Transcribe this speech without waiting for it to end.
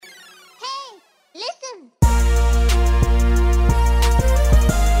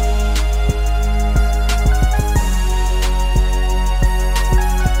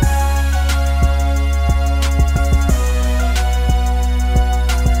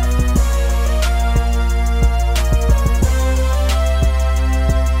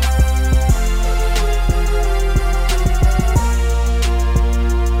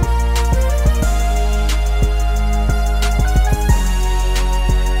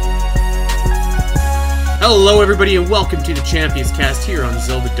Hello everybody and welcome to the Champions Cast here on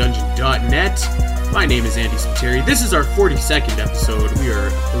ZeldaDungeon.net. My name is Andy Spiteri. This is our 42nd episode. We are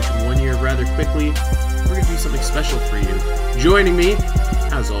approaching 1 year rather quickly. We're going to do something special for you. Joining me,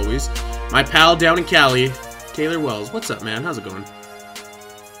 as always, my pal down in Cali, Taylor Wells. What's up, man? How's it going?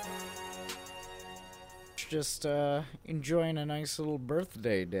 Just enjoying a nice little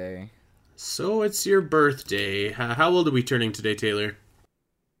birthday day. So it's your birthday. How old are we turning today, Taylor?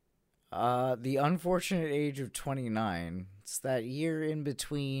 The unfortunate age of 29. It's that year in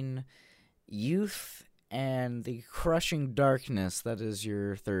between youth and the crushing darkness that is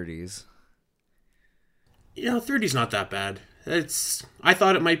your 30s. You know, 30's not that bad. I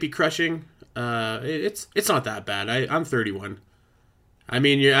thought it might be crushing. It's not that bad. I'm 31. I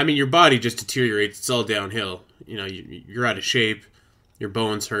mean, your body just deteriorates. It's all downhill. You know, you're out of shape. Your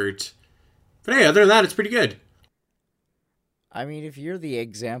bones hurt. But hey, other than that, it's pretty good. I mean, if you're the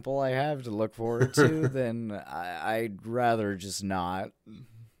example I have to look forward to, then I'd rather just not.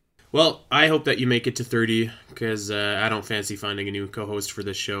 Well, I hope that you make it to 30, because I don't fancy finding a new co-host for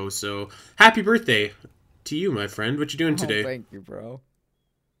this show. So, happy birthday to you, my friend. What you doing today? Oh, thank you, bro.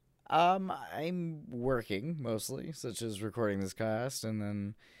 I'm working, mostly, such as recording this cast and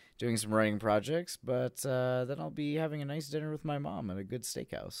then doing some writing projects, but then I'll be having a nice dinner with my mom at a good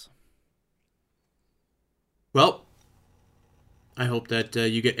steakhouse. Well, I hope that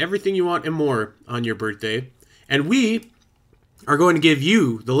you get everything you want and more on your birthday. And we are going to give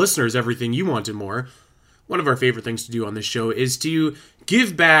you, the listeners, everything you want and more. One of our favorite things to do on this show is to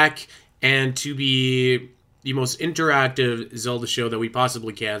give back and to be the most interactive Zelda show that we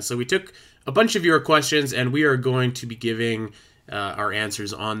possibly can. So we took a bunch of your questions and we are going to be giving our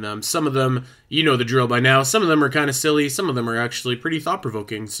answers on them. Some of them, you know the drill by now. Some of them are kind of silly. Some of them are actually pretty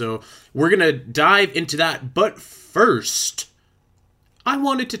thought-provoking. So we're going to dive into that. But first, I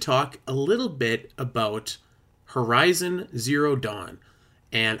wanted to talk a little bit about Horizon Zero Dawn.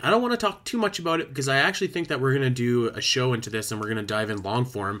 And I don't want to talk too much about it because I actually think that we're going to do a show into this and we're going to dive in long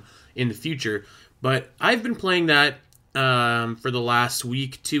form in the future. But I've been playing that for the last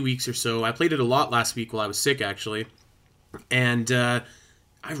week, 2 weeks or so. I played it a lot last week while I was sick, actually. And I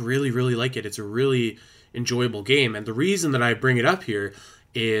really, really like it. It's a really enjoyable game. And the reason that I bring it up here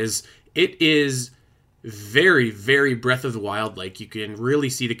is it is very, very Breath of the Wild-like. You can really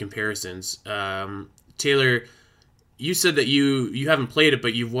see the comparisons. Taylor, you said that you haven't played it,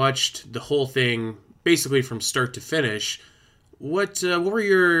 but you've watched the whole thing basically from start to finish. What were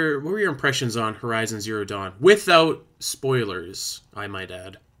your impressions on Horizon Zero Dawn? Without spoilers, I might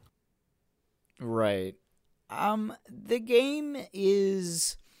add. Right. The game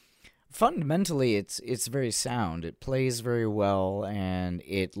is fundamentally it's very sound. It plays very well and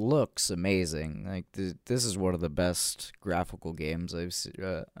it looks amazing. Like this is one of the best graphical games I've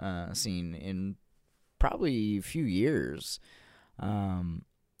seen in probably a few years.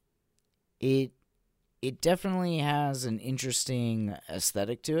 It definitely has an interesting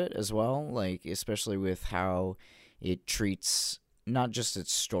aesthetic to it as well, like especially with how it treats not just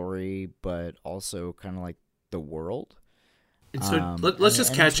its story but also kind of like the world. And so let's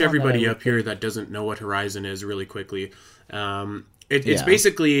just catch everybody up here that doesn't know what Horizon is really quickly. It's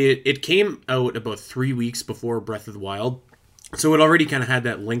basically, it came out about 3 weeks before Breath of the Wild, so it already kind of had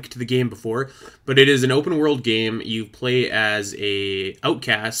that link to the game before, but it is an open world game. You play as a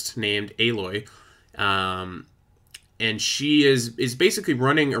outcast named Aloy, and she is basically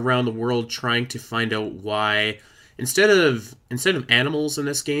running around the world trying to find out why, instead of animals in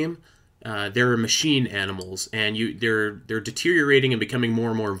this game, there are machine animals, and they're deteriorating and becoming more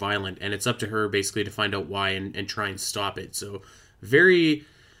and more violent, and it's up to her basically to find out why and try and stop it. So very,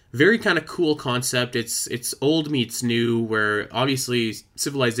 very kind of cool concept. It's old meets new, where obviously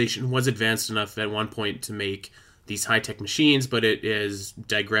civilization was advanced enough at one point to make these high-tech machines, but it is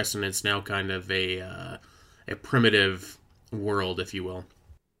digressed, and it's now kind of a primitive world, if you will.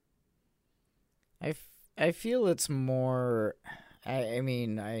 I feel it's more... I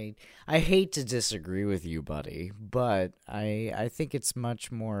mean, I hate to disagree with you, buddy, but I think it's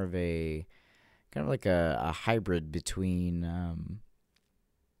much more of a kind of like a hybrid between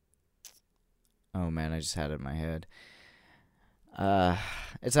oh man, I just had it in my head.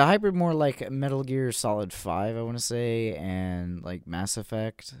 It's a hybrid more like Metal Gear Solid 5, I want to say, and like Mass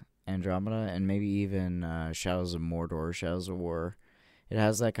Effect, Andromeda, and maybe even Shadows of Mordor, Shadows of War. It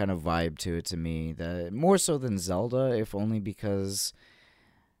has that kind of vibe to it to me, that more so than Zelda, if only because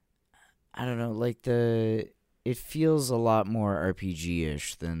I don't know, like it feels a lot more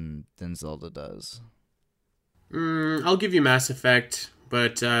RPG-ish than Zelda does. I'll give you Mass Effect,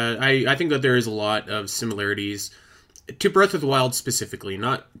 but I think that there is a lot of similarities to Breath of the Wild specifically,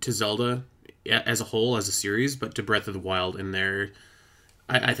 not to Zelda. as a whole, as a series, but to Breath of the Wild in there,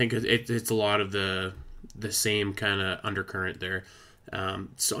 I think it's a lot of the same kind of undercurrent there.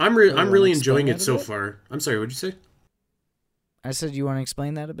 So I'm really enjoying it so far. I'm sorry, what'd you say? I said, you want to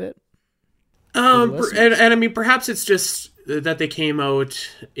explain that a bit? And I mean, perhaps it's just that they came out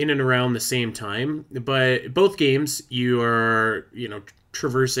in and around the same time, but both games you are,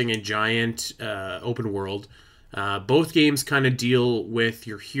 traversing a giant open world. Both games kind of deal with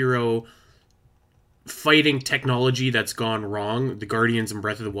your hero fighting technology that's gone wrong. The Guardians in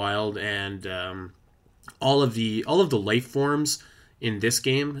Breath of the Wild, and all of the life forms in this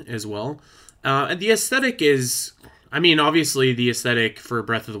game as well. And the aesthetic is, I mean, obviously the aesthetic for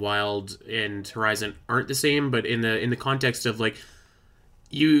Breath of the Wild and Horizon aren't the same, but in the context of like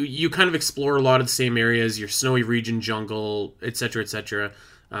you kind of explore a lot of the same areas, your snowy region, jungle, etc., etc.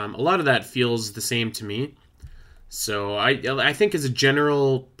 A lot of that feels the same to me. So I think as a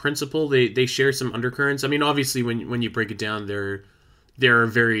general principle, they share some undercurrents. I mean, obviously when you break it down, they're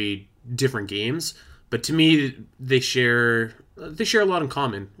very different games, but to me they share a lot in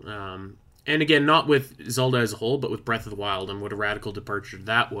common. And again, not with Zelda as a whole, but with Breath of the Wild, and what a radical departure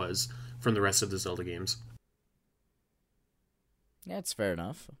that was from the rest of the Zelda games. Yeah, it's fair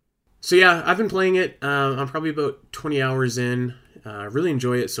enough. So yeah, I've been playing it. I'm probably about 20 hours in. Really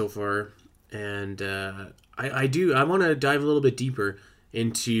enjoy it so far, and I want to dive a little bit deeper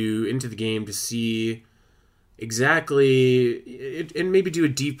into the game to see exactly it, and maybe do a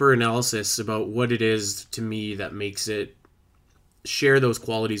deeper analysis about what it is to me that makes it share those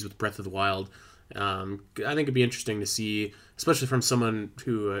qualities with Breath of the Wild. I think it'd be interesting to see, especially from someone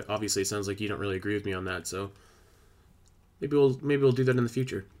who obviously it sounds like you don't really agree with me on that. So maybe we'll do that in the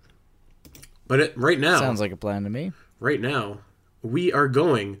future. But right now, sounds like a plan to me. Right now, we are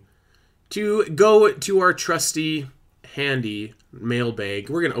going to go to our trusty, handy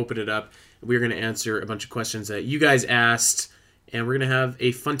mailbag. We're going to open it up. We're going to answer a bunch of questions that you guys asked, and we're going to have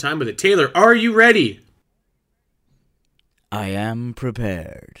a fun time with it. Taylor, are you ready? I am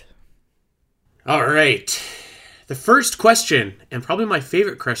prepared. All right. The first question, and probably my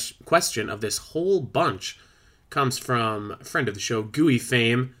favorite question of this whole bunch, comes from a friend of the show, Gooey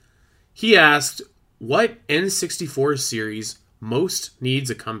Fame. He asked, what N64 series most needs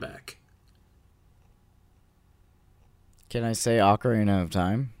a comeback? Can I say Ocarina of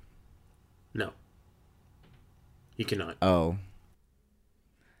Time? No. You cannot. Oh.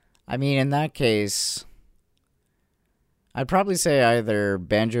 I mean, in that case, I'd probably say either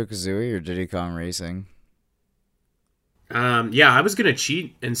Banjo-Kazooie or Diddy Kong Racing. Yeah, I was going to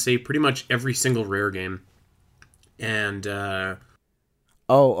cheat and say pretty much every single Rare game. And,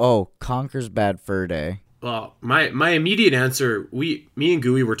 Conker's Bad Fur Day. Well, my immediate answer, me and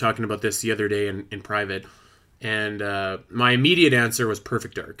Gooey were talking about this the other day in private, and my immediate answer was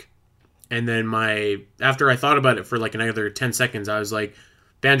Perfect Dark. And then after I thought about it for like another 10 seconds, I was like,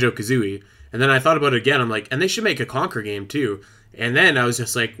 Banjo-Kazooie. And then I thought about it again, I'm like, and they should make a Conker game too. And then I was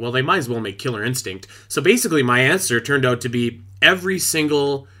just like, well, they might as well make Killer Instinct. So basically my answer turned out to be every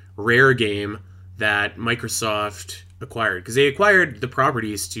single Rare game that Microsoft acquired. Because they acquired the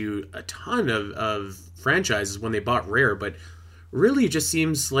properties to a ton of franchises when they bought Rare, but really it just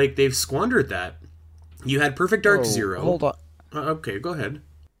seems like they've squandered that. You had Perfect Dark Zero. Hold on. Okay, go ahead.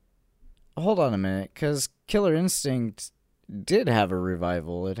 Hold on a minute, because Killer Instinct did have a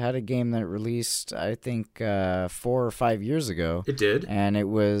revival. It had a game that released, I think, 4 or 5 years ago. It did. And it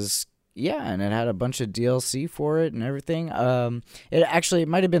was, and it had a bunch of DLC for it and everything. It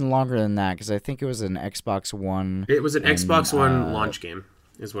might have been longer than that, because I think it was an Xbox One. It was an Xbox One launch game,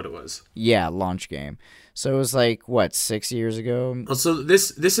 is what it was. Yeah, launch game. So it was like, 6 years ago? Well, so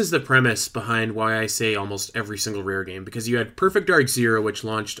this is the premise behind why I say almost every single Rare game, because you had Perfect Dark Zero, which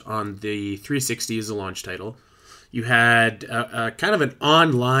launched on the 360 as a launch title. You had a kind of an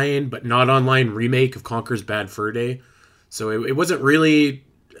online, but not online remake of Conker's Bad Fur Day. So it wasn't really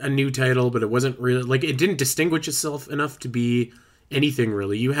a new title, but it wasn't really, like, it didn't distinguish itself enough to be anything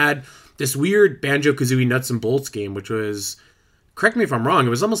really. You had this weird Banjo-Kazooie Nuts and Bolts game, which was, correct me if I'm wrong, it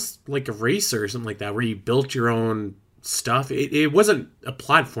was almost like a racer or something like that, where you built your own stuff. It wasn't a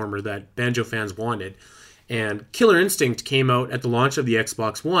platformer that Banjo fans wanted. And Killer Instinct came out at the launch of the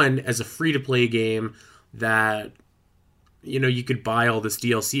Xbox One as a free-to-play game that, you could buy all this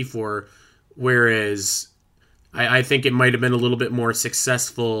DLC for, whereas I think it might have been a little bit more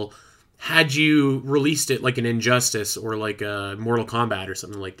successful had you released it like an Injustice or like a Mortal Kombat or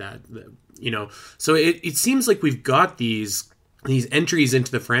something like that. So it seems like we've got these entries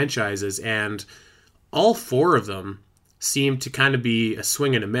into the franchises, and all 4 of them seem to kind of be a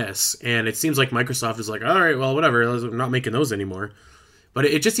swing and a miss. And it seems like Microsoft is like, all right, well, whatever, I'm not making those anymore. But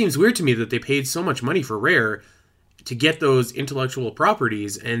it just seems weird to me that they paid so much money for Rare to get those intellectual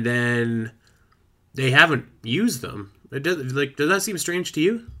properties, and then they haven't used them. Does that seem strange to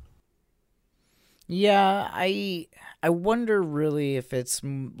you? Yeah, I wonder really if it's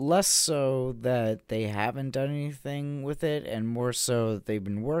less so that they haven't done anything with it, and more so that they've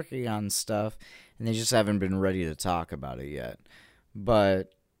been working on stuff and they just haven't been ready to talk about it yet.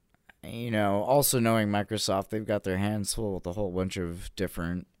 But also knowing Microsoft, they've got their hands full with a whole bunch of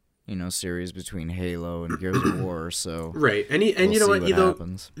different series between Halo and Gears of War. So right, and we'll you know what what,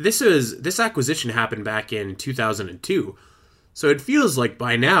 happens. This acquisition happened back in 2002, so it feels like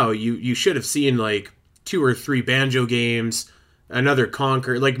by now you should have seen like 2 or 3 Banjo games, another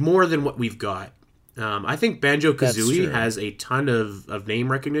Conquer, like more than what we've got. I think Banjo-Kazooie has a ton of name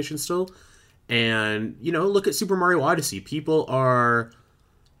recognition still, and look at Super Mario Odyssey. People are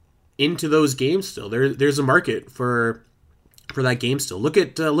into those games still. There's a market for that game still. Look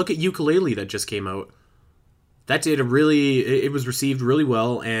at Yooka-Laylee that just came out. That it was received really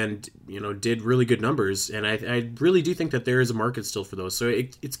well, and did really good numbers. And I really do think that there is a market still for those. So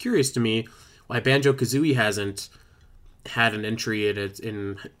it's curious to me why Banjo-Kazooie hasn't had an entry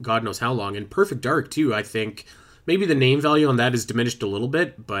in God knows how long. And Perfect Dark too. I think maybe the name value on that is diminished a little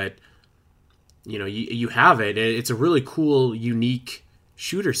bit, but you have it. It's a really cool, unique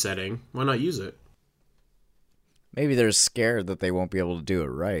shooter setting. Why not use it? Maybe they're scared that they won't be able to do it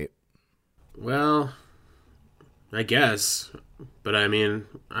right. Well, I guess, but I mean,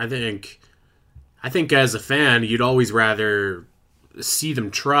 I think as a fan, you'd always rather see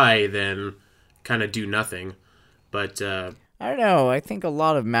them try than kind of do nothing. But I don't know. I think a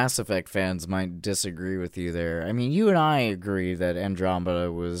lot of Mass Effect fans might disagree with you there. I mean, you and I agree that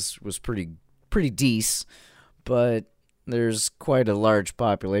Andromeda was pretty decent, but there's quite a large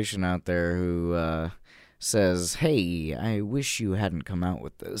population out there who says, "Hey, I wish you hadn't come out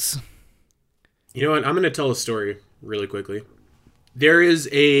with this." You know what? I'm going to tell a story really quickly. There is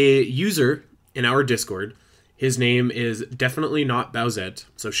a user in our Discord. His name is definitely not Bowsette,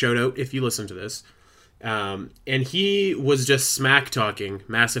 so shout out if you listen to this. And he was just smack talking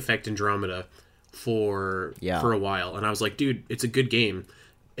Mass Effect Andromeda for a while, and I was like, dude, it's a good game.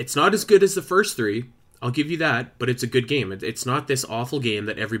 It's not as good as the first 3, I'll give you that, but it's a good game. It's not this awful game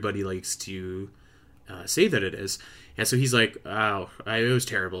that everybody likes to say that it is. And so he's like, "Wow, it was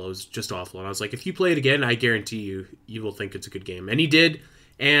terrible. It was just awful." And I was like, "If you play it again, I guarantee you will think it's a good game." And he did.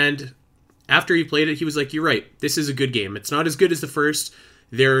 And after he played it, he was like, "You're right. This is a good game. It's not as good as the first.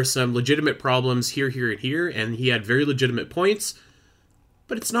 There are some legitimate problems here, and here." And he had very legitimate points.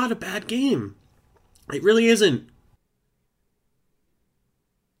 But it's not a bad game. It really isn't.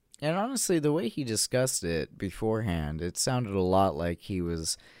 And honestly, the way he discussed it beforehand, it sounded a lot like he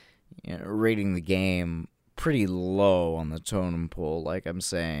was rating the game pretty low on the totem pole, like I'm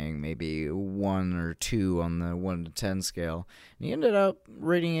saying, maybe 1 or 2 on the 1 to 10 scale. And he ended up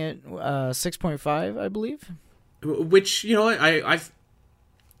rating it 6.5, I believe. Which, I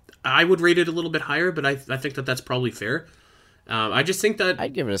would rate it a little bit higher, but I think that that's probably fair. I just think that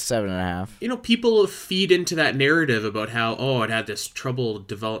I'd give it a 7.5. People feed into that narrative about how it had this trouble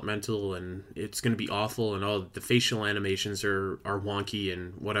developmental and it's going to be awful and all the facial animations are wonky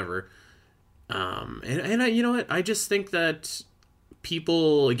and whatever. And I, you know what? I just think that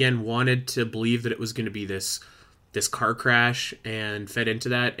people again wanted to believe that it was going to be this car crash and fed into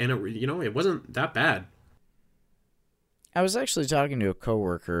that, and it wasn't that bad. I was actually talking to a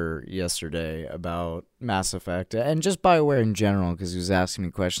coworker yesterday about Mass Effect and just BioWare in general because he was asking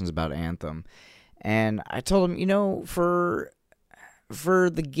me questions about Anthem, and I told him, for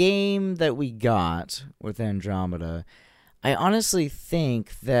the game that we got with Andromeda, I honestly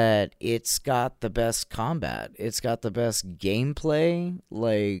think that it's got the best combat. It's got the best gameplay,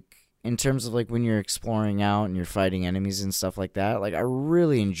 like in terms of like when you're exploring out and you're fighting enemies and stuff like that. Like I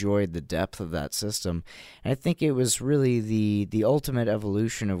really enjoyed the depth of that system. And I think it was really the ultimate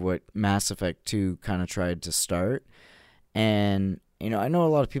evolution of what Mass Effect 2 kind of tried to start. And I know a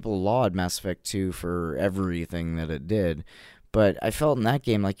lot of people laud Mass Effect 2 for everything that it did, but I felt in that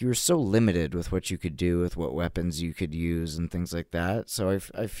game like you were so limited with what you could do, with what weapons you could use and things like that. So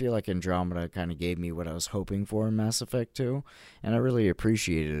I feel like Andromeda kind of gave me what I was hoping for in Mass Effect 2, and I really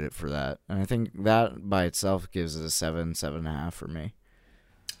appreciated it for that. And I think that by itself gives it a 7.5 for me.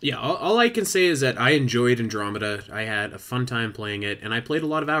 Yeah, all I can say is that I enjoyed Andromeda. I had a fun time playing it, and I played a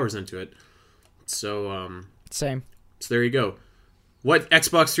lot of hours into it. So, Same. So there you go. What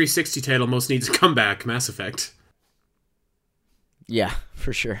Xbox 360 title most needs a comeback? Mass Effect. Yeah,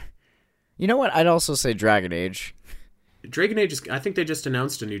 for sure. You know what? I'd also say Dragon Age. Dragon Age I think they just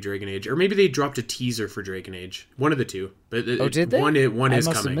announced a new Dragon Age, or maybe they dropped a teaser for Dragon Age. One of the two. But did they? One I is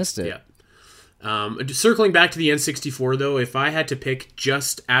must coming. have missed it. Yeah. Circling back to the N64 though, if I had to pick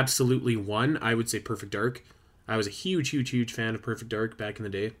just absolutely one, I would say Perfect Dark. I was a huge fan of Perfect Dark back in the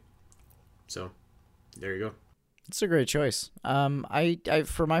day. So, there you go. It's a great choice. I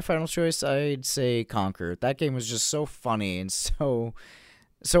for my final choice, I'd say Conquer. That game was just so funny and so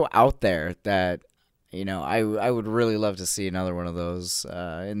out there that, you know, I would really love to see another one of those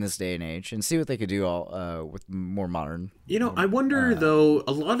in this day and age, and see what they could do all with more modern. You know, I wonder though.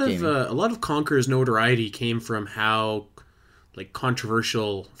 A lot of Conquer's notoriety came from how, like,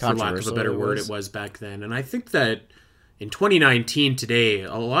 controversial, for lack of a better word, it was back then, and I think that in 2019 today,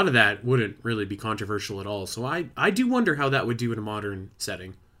 a lot of that wouldn't really be controversial at all. So I do wonder how that would do in a modern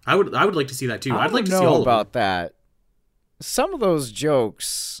setting. I would like to see that too. I'd like to see all about that. Some of those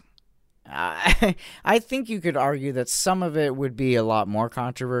jokes, I think you could argue that some of it would be a lot more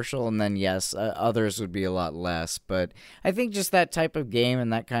controversial, and then yes, others would be a lot less. But I think just that type of game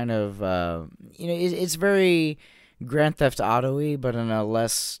and that kind of, it's very Grand Theft Auto-y, but in a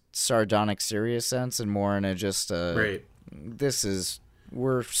less sardonic, serious sense, and more in a just right.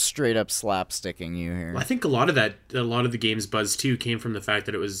 We're straight up slapsticking you here. Well, I think a lot of the game's buzz too came from the fact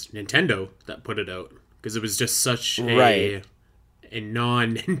that it was Nintendo that put it out, because it was just such a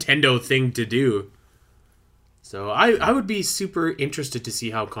non-Nintendo thing to do. So I would be super interested to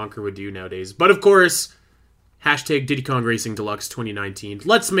see how Conquer would do nowadays. But of course, hashtag Diddy Kong Racing Deluxe 2019.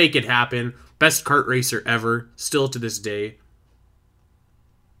 Let's make it happen. Best kart racer ever, still to this day.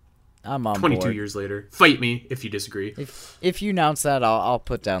 I'm on 22 board. years later. Fight me if you disagree. If you announce that, I'll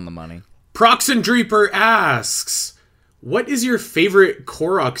put down the money. Proxen Dreeper asks, what is your favorite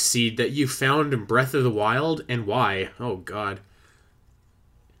Korok seed that you found in Breath of the Wild, and why? Oh, God.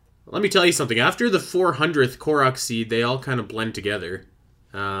 Let me tell you something. After the 400th Korok seed, they all kind of blend together.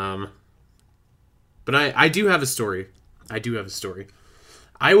 But I do have a story.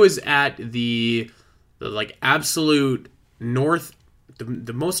 I was at the like absolute north,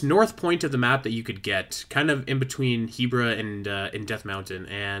 the most north point of the map that you could get, kind of in between Hebra and Death Mountain,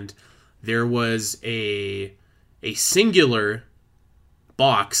 and there was a singular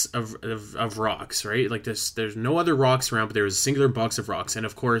box of rocks, right? Like there's no other rocks around, but there was a singular box of rocks, and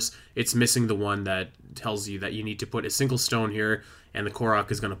of course it's missing the one that tells you that you need to put a single stone here and the Korok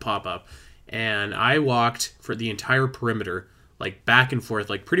is going to pop up. And I walked for the entire perimeter, like back and forth,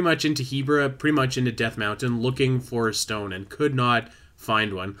 like pretty much into Hebra, pretty much into Death Mountain, looking for a stone, and could not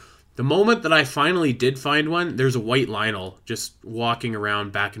find one. The moment that I finally did find one, there's a white Lionel just walking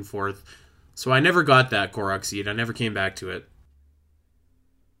around back and forth. So I never got that Korok seed. I never came back to it.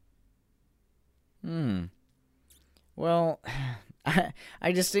 Well,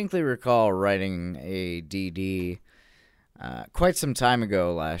 I distinctly recall writing a DD quite some time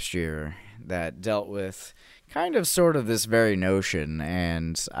ago last year that dealt with kind of sort of this very notion,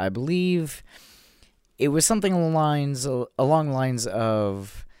 and I believe it was something along the lines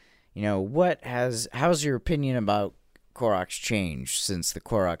of, you know, how's your opinion about Korok's changed since the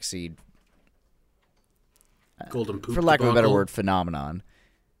Korok seed, golden poop, for lack debacle. of a better word, phenomenon.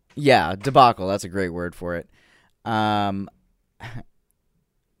 Yeah, debacle, that's a great word for it. I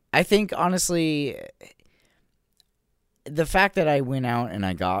think, honestly, the fact that I went out and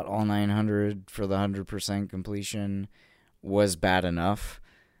I got all 900 for the 100% completion was bad enough.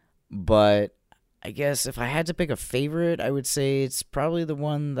 But I guess if I had to pick a favorite, I would say it's probably the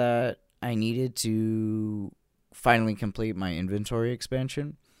one that I needed to finally complete my inventory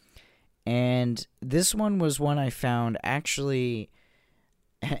expansion. And this one was one I found actually...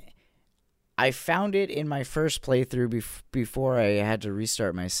 I found it in my first playthrough before I had to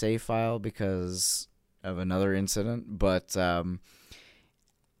restart my save file because of another incident, but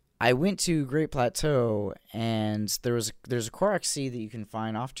I went to Great Plateau, and there's a Korok seed that you can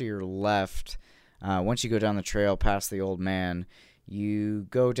find off to your left. Once you go down the trail past the old man, you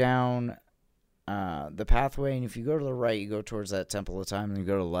go down the pathway, and if you go to the right, you go towards that Temple of Time, and you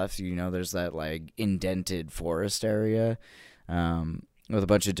go to the left, you know there's that like indented forest area with a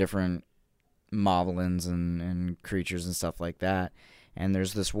bunch of different moblins and creatures and stuff like that. And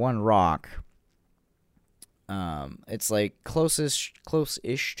there's this one rock. It's like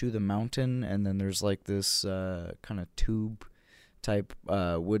close-ish to the mountain, and then there's like this kind of tube type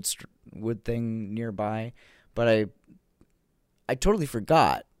wood thing nearby. But I totally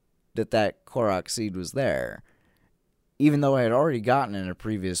forgot that Korok seed was there, even though I had already gotten it in a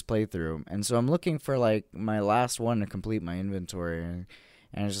previous playthrough. And so I'm looking for like my last one to complete my inventory.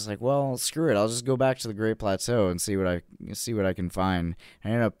 And it's just like, well, screw it. I'll just go back to the Great Plateau and see what I can find.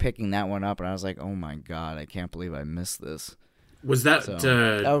 And I ended up picking that one up, and I was like, oh my god, I can't believe I missed this. Was that So,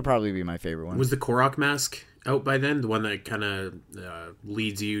 that would probably be my favorite one. Was the Korok mask out by then? The one that kind of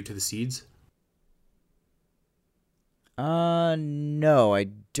leads you to the seeds? No, I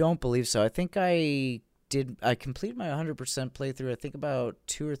don't believe so. I think I completed my 100% playthrough, I think about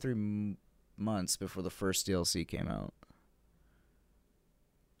 2 or 3 months before the first DLC came out.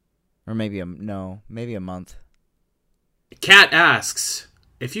 Or maybe a month. Kat asks,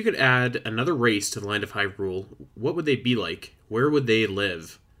 if you could add another race to the land of Hyrule, what would they be like? Where would they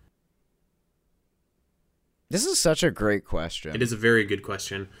live? This is such a great question. It is a very good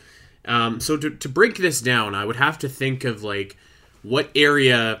question. So to break this down, I would have to think of like what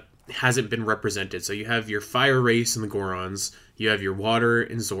area hasn't been represented. So you have your fire race in the Gorons, you have your water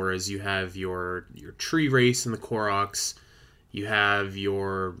in Zoras, you have your tree race in the Koroks, you have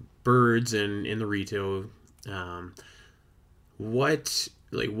your birds in the Rito. What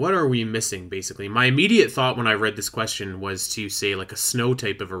are we missing, basically? My immediate thought when I read this question was to say like a snow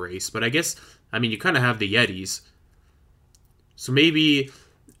type of a race, but I guess, I mean, you kind of have the Yetis. So maybe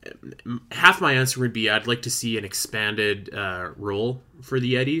half my answer would be I'd like to see an expanded role for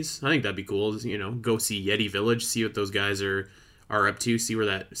the Yetis. I think that'd be cool. You know, go see Yeti Village, see what those guys are up to, see where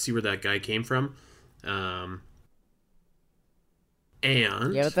that guy came from. And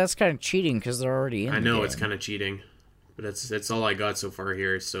yeah, but that's kind of cheating because they're already in. I know the game. It's kind of cheating, but that's all I got so far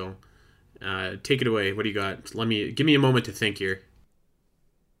here. So take it away. What do you got? Give me a moment to think here.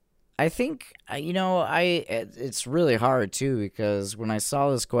 I think, it's really hard, too, because when I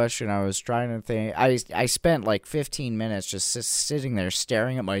saw this question, I was trying to think. I spent like 15 minutes just sitting there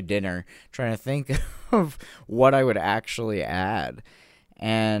staring at my dinner, trying to think of what I would actually add.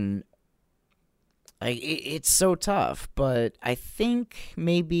 And it's so tough, but I think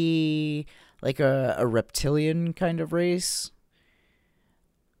maybe like a reptilian kind of race.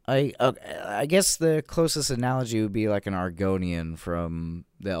 I guess the closest analogy would be like an Argonian from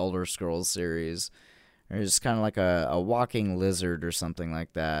the Elder Scrolls series, or just kind of like a walking lizard or something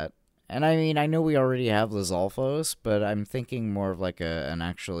like that. And I mean, I know we already have Lizalfos, but I'm thinking more of like an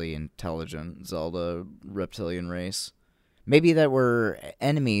actually intelligent Zelda reptilian race. Maybe that were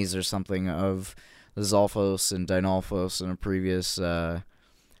enemies or something of Lizalfos and Dinalfos in a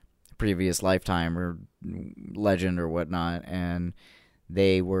previous lifetime or legend or whatnot, and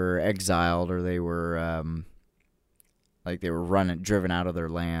they were exiled, or they were driven out of their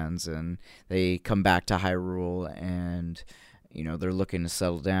lands, and they come back to Hyrule, and they're looking to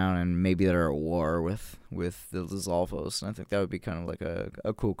settle down, and maybe they're at war with the Lizalfos. And I think that would be kind of like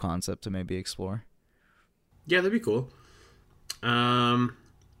a cool concept to maybe explore. Yeah, that'd be cool. I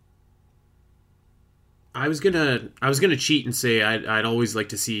was gonna cheat and say I'd always like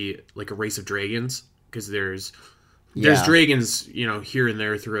to see like a race of dragons, because there's dragons, here and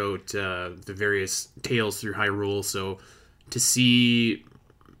there throughout the various tales through Hyrule. So to see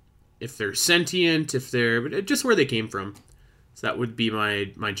if they're sentient, but just where they came from. So that would be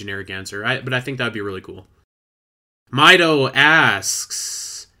my generic answer. But I think that'd be really cool. Mido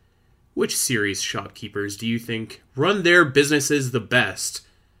asks, which series shopkeepers do you think run their businesses the best?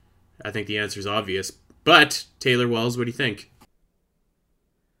 I think the answer is obvious. But Taylor Wells, what do you think?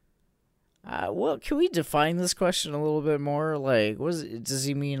 Well, can we define this question a little bit more? Like, does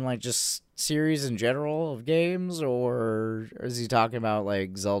he mean like just series in general of games, or is he talking about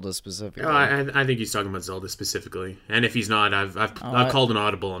like Zelda specifically? I think he's talking about Zelda specifically. And if he's not, I've called an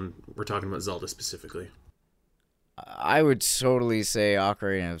audible, and we're talking about Zelda specifically. I would totally say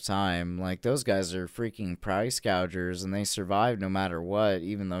Ocarina of Time. Like, those guys are freaking price gougers, and they survive no matter what,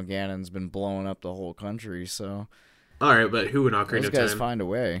 even though Ganon's been blowing up the whole country. So, all right, but who in Ocarina of Time? Those guys find a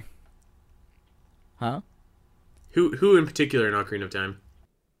way. Huh? Who in particular in Ocarina of Time?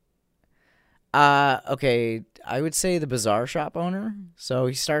 Okay, I would say the Bazaar Shop owner. So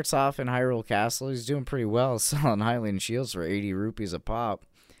he starts off in Hyrule Castle. He's doing pretty well, selling Hylian shields for 80 rupees a pop.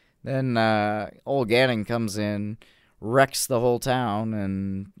 Then old Ganon comes in, wrecks the whole town,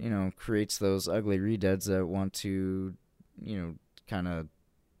 and creates those ugly redeads that want to, kind of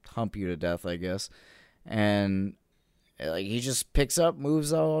hump you to death, I guess. And like he just picks up,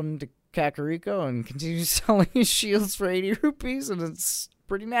 moves on to Kakariko, and continues selling his shields for 80 rupees, and it's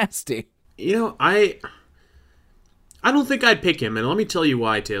pretty nasty. I don't think I'd pick him, and let me tell you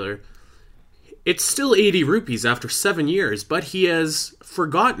why, Taylor. It's still 80 rupees after 7 years, but he has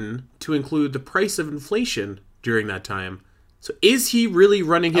forgotten to include the price of inflation during that time. So is he really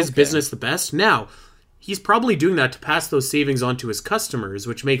running his business the best? Now, he's probably doing that to pass those savings on to his customers,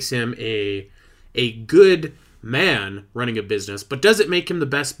 which makes him a good man running a business, but does it make him the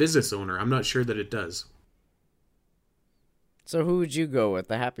best business owner? I'm not sure that it does. So who would you go with?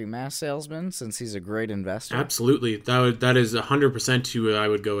 The happy mask salesman, since he's a great investor? Absolutely. That is 100% who I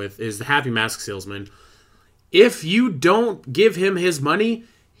would go with, is the happy mask salesman. If you don't give him his money,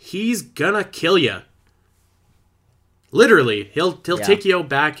 he's gonna kill you. Literally, he'll take you out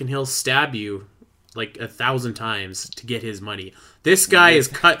back and he'll stab you like 1,000 times to get his money. This guy is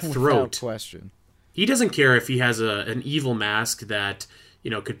cutthroat. Without question. He doesn't care if he has an evil mask that,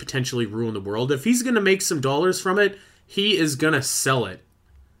 could potentially ruin the world. If he's gonna make some dollars from it, he is gonna sell it.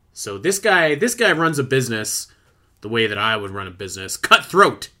 So this guy runs a business the way that I would run a business.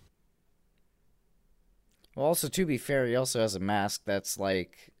 Cutthroat. Well, also, to be fair, he also has a mask that's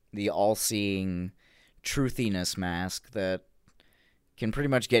like the all-seeing truthiness mask that can pretty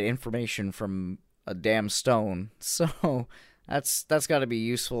much get information from a damn stone. So that's got to be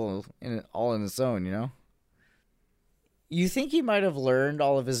useful all in its own, you know? You think he might have learned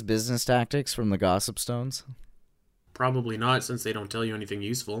all of his business tactics from the gossip stones? Probably not, since they don't tell you anything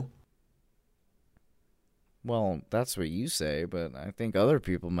useful. Well, that's what you say, but I think other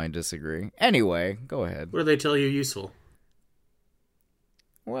people might disagree. Anyway, go ahead. What do they tell you useful?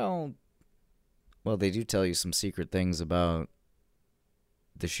 Well, they do tell you some secret things about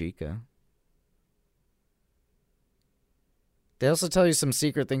the Sheikah. They also tell you some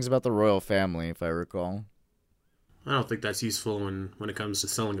secret things about the royal family, if I recall. I don't think that's useful when it comes to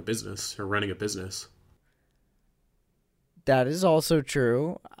selling a business or running a business. That is also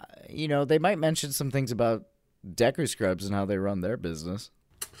true. They might mention some things about Deku Scrubs and how they run their business.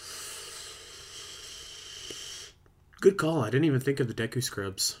 Good call. I didn't even think of the Deku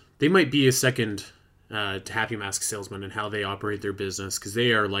Scrubs. They might be a second to Happy Mask Salesman and how they operate their business, because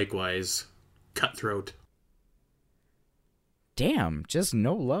they are likewise cutthroat. Damn, just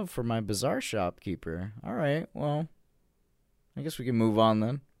no love for my bazaar shopkeeper. All right, well, I guess we can move on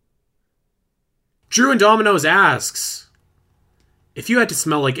then. Drew and Dominoes asks, if you had to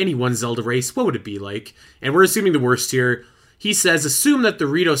smell like any one Zelda race, what would it be like? And we're assuming the worst here. He says, assume that the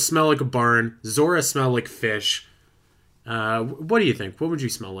Doritos smell like a barn, Zora smell like fish. What do you think? What would you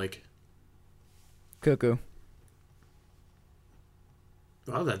smell like? Cuckoo.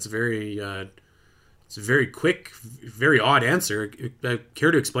 Well, that's it's a very quick, very odd answer.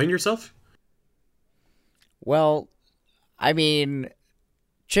 Care to explain yourself? Well, I mean,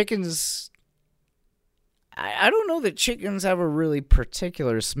 chickens... I don't know that chickens have a really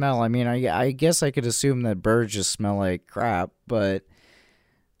particular smell. I mean, I guess I could assume that birds just smell like crap, but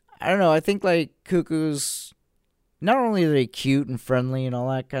I don't know. I think, like, cuckoos, not only are they cute and friendly and all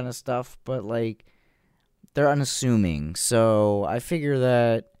that kind of stuff, but, like, they're unassuming. So I figure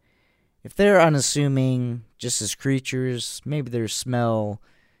that if they're unassuming just as creatures, maybe their smell,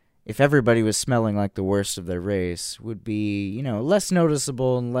 if everybody was smelling like the worst of their race, would be, less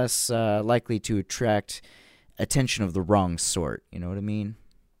noticeable and less likely to attract attention of the wrong sort. You know what I mean?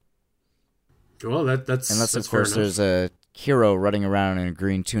 Well, that's unless that's of course fair enough. There's a hero running around in a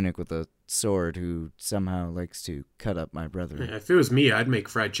green tunic with a sword who somehow likes to cut up my brother. Yeah, if it was me, I'd make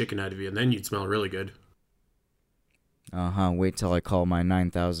fried chicken out of you, and then you'd smell really good. Wait till I call my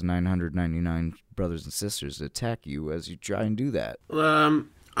 9,999 brothers and sisters to attack you as you try and do that.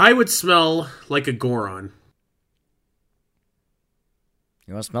 I would smell like a Goron.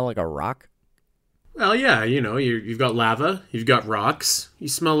 You want to smell like a rock? Well, yeah, you've got lava, you've got rocks. You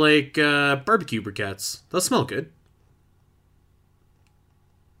smell like barbecue briquettes. They'll smell good.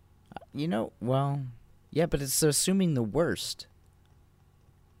 Well, yeah, but it's assuming the worst.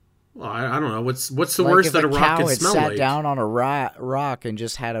 Well, I don't know. What's the like worst that a rock can smell like? If a cow had sat down on a rock and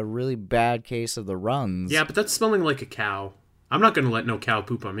just had a really bad case of the runs. Yeah, but that's smelling like a cow. I'm not going to let no cow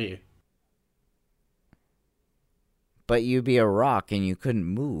poop on me. But you'd be a rock and you couldn't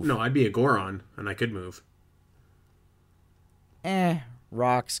move. No, I'd be a Goron, and I could move.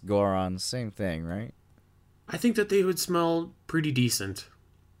 Rocks, Goron, same thing, right? I think that they would smell pretty decent.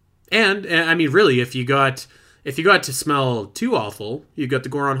 And I mean, really, if you got to smell too awful, you got the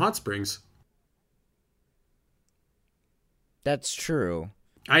Goron Hot Springs. That's true.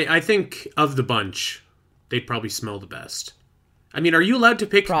 I think of the bunch, they'd probably smell the best. I mean, are you allowed to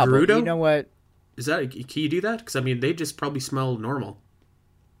pick Probably. Gerudo? You know what? Can you do that? Because, I mean, they just probably smell normal.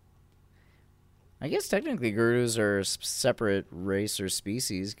 I guess technically Gerudos are a separate race or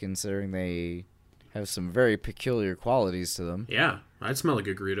species, considering they have some very peculiar qualities to them. Yeah, I'd smell like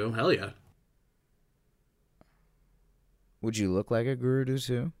a Gerudo. Hell yeah. Would you look like a Gerudo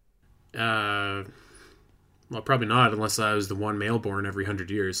too? Well, probably not, unless I was the one male born every 100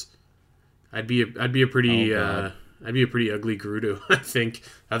 years. I'd be a pretty ugly Gerudo, I think.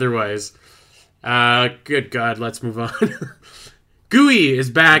 Otherwise, Good God, let's move on. Gooey is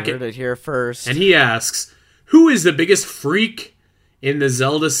back, You heard it here first. and he asks, who is the biggest freak in the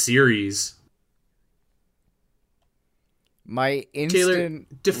Zelda series? My Taylor, instant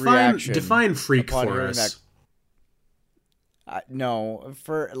reaction define freak upon for hearing us. no,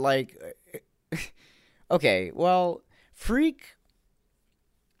 for like, okay, well, freak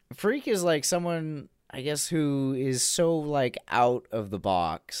is like someone, I guess, who is so like out of the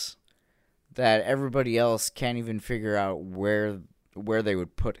box that everybody else can't even figure out where they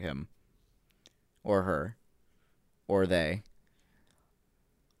would put him or her or they.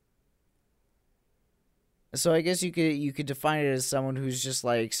 So I guess you could define it as someone who's just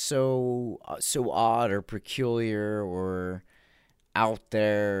like so odd or peculiar or out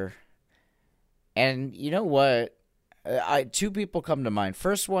there. And you know what? Two people come to mind.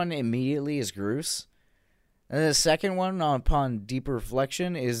 First one immediately is Groose. And the second one, upon deeper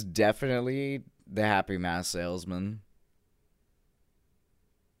reflection, is definitely the Happy Mask Salesman.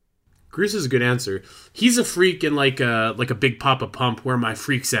 Groose is a good answer. He's a freak in like a Big Papa Pump, where my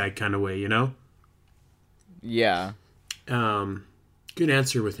freak's at kind of way, you know? Yeah. Good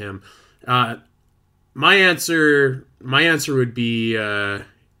answer with him. My answer would be the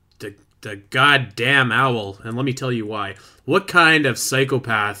goddamn owl, and let me tell you why. What kind of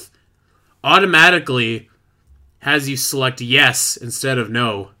psychopath automatically has you select yes instead of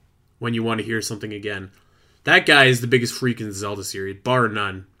no when you want to hear something again? That guy is the biggest freak in the Zelda series, bar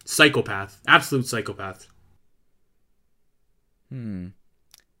none. Psychopath. Absolute psychopath.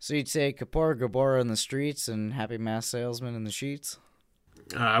 So you'd say Kapora Gabora in the streets and Happy Mask Salesman in the sheets?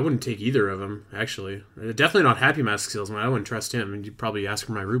 I wouldn't take either of them, actually. Definitely not Happy Mask Salesman. I wouldn't trust him, and you'd probably ask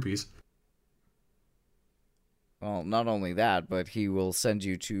for my rupees. Well, not only that, but he will send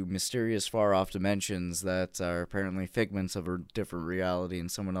you to mysterious far-off dimensions that are apparently figments of a different reality in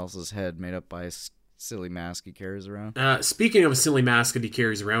someone else's head made up by a silly mask he carries around. Speaking of a silly mask that he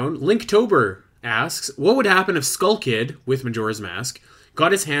carries around, Linktober asks, what would happen if Skull Kid, with Majora's Mask,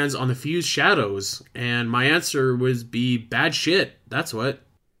 got his hands on the fused shadows? And my answer would be bad shit. That's what.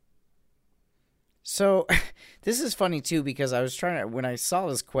 So, this is funny, too, because I was trying to... When I saw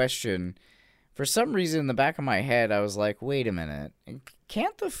this question... For some reason, in the back of my head, I was like, wait a minute.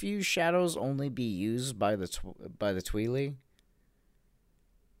 Can't the fused shadows only be used by the Tweely?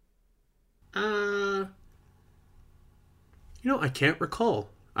 I can't recall.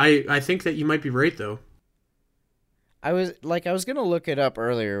 I think that you might be right, though. I was going to look it up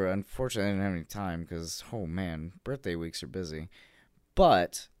earlier. Unfortunately, I didn't have any time because, oh man, birthday weeks are busy.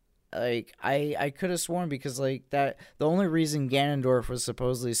 But... Like, I could have sworn because, like, that the only reason Ganondorf was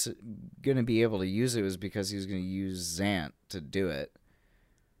supposedly going to be able to use it was because he was going to use Zant to do it.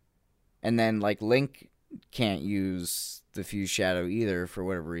 And then, like, Link can't use the Fused Shadow either for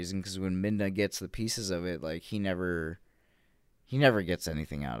whatever reason because when Midna gets the pieces of it, like, he never gets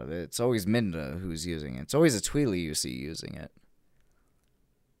anything out of it. It's always Midna who's using it. It's always a Tweely you see using it.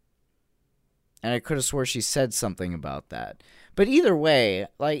 And I could have swore she said something about that. But either way,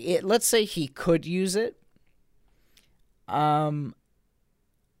 like, let's say he could use it. Bad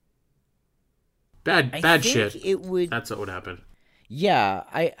shit. That's what would happen. Yeah,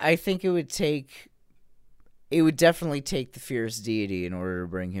 I think it would definitely take the fierce deity in order to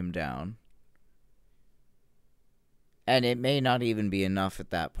bring him down. And it may not even be enough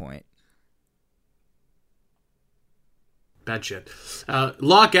at that point. Bad shit.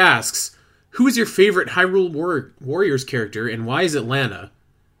 Locke asks, who is your favorite Hyrule Warriors character, and why is it Lana?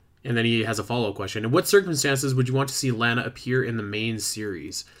 And then he has a follow-up question. In what circumstances would you want to see Lana appear in the main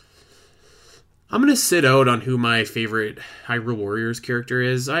series? I'm going to sit out on who my favorite Hyrule Warriors character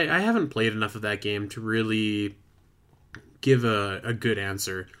is. I haven't played enough of that game to really give a good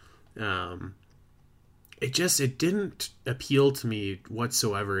answer. It didn't appeal to me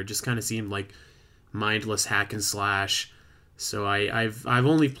whatsoever. It just kind of seemed like mindless hack and slash. So I've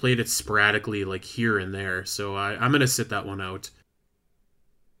only played it sporadically, like here and there. So I'm gonna sit that one out.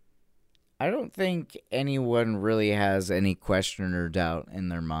 I don't think anyone really has any question or doubt in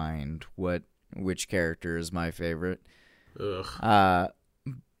their mind which character is my favorite. Ugh.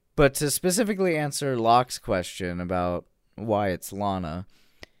 But to specifically answer Locke's question about why it's Lana,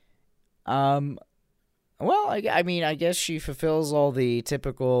 well, I mean, I guess she fulfills all the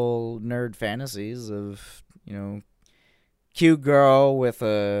typical nerd fantasies of, cute girl with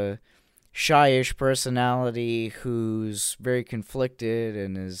a shyish personality who's very conflicted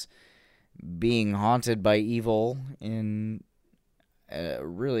and is being haunted by evil in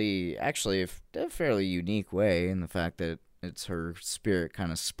really, actually, a fairly unique way in the fact that it's her spirit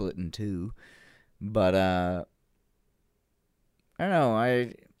kind of split in two. But, I don't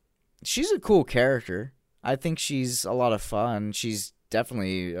know, she's a cool character. I think she's a lot of fun. She's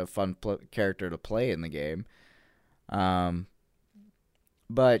definitely a fun character to play in the game.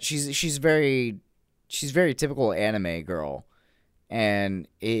 But she's very typical anime girl, and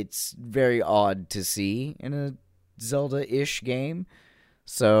it's very odd to see in a Zelda-ish game.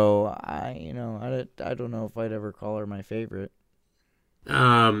 So I don't know if I'd ever call her my favorite.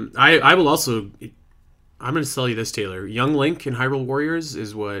 I will also. I'm going to tell you this, Taylor. Young Link in Hyrule Warriors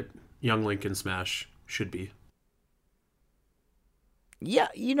is what Young Link in Smash should be. Yeah,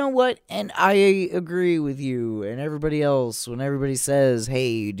 you know what? And I agree with you and everybody else when everybody says,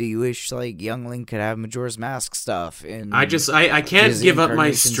 "Hey, do you wish like Young Link could have Majora's Mask stuff?" And I can't give up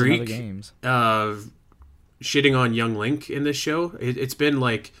my streak games. of shitting on Young Link in this show. It's been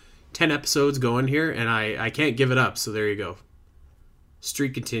like 10 episodes going here, and I can't give it up. So there you go.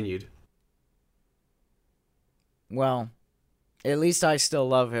 Streak continued. Well, at least I still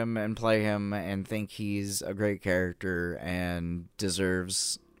love him and play him and think he's a great character and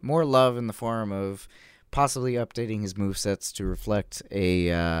deserves more love in the form of possibly updating his movesets to reflect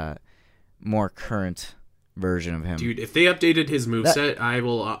a more current version of him. Dude, if they updated his moveset,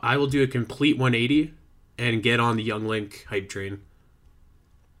 I will do a complete 180 and get on the Young Link hype train.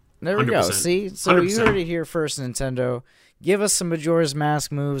 There we 100%. Go. See? So 100%. You heard it here first, Nintendo. Give us some Majora's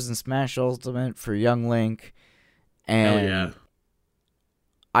Mask moves and Smash Ultimate for Young Link. And hell yeah.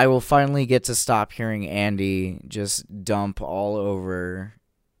 I will finally get to stop hearing Andy just dump all over,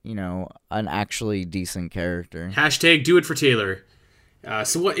 an actually decent character. # do it for Taylor.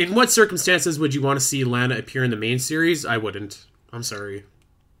 So in what circumstances would you want to see Lana appear in the main series? I wouldn't. I'm sorry.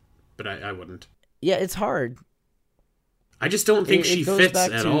 But I wouldn't. Yeah, it's hard. I just don't think she fits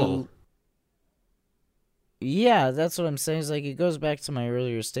at all. Yeah, that's what I'm saying. It's like it goes back to my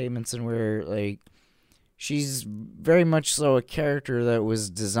earlier statements and where like she's very much so a character that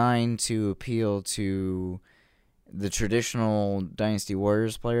was designed to appeal to the traditional Dynasty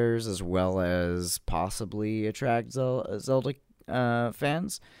Warriors players as well as possibly attract Zelda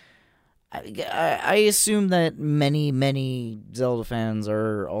fans. I assume that many Zelda fans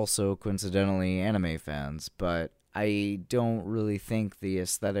are also coincidentally anime fans, but I don't really think the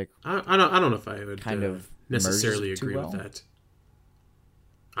aesthetic. I don't know if I would kind of necessarily agree with that.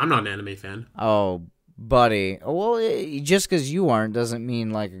 I'm not an anime fan. Oh, buddy. Well, just because you aren't doesn't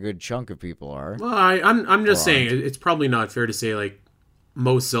mean like a good chunk of people are. Well, I'm just saying it's probably not fair to say like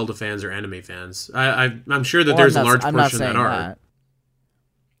most Zelda fans are anime fans. I'm sure that there's a large portion that are.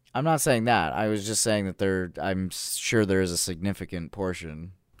 I'm not saying that. I was just saying that I'm sure there is a significant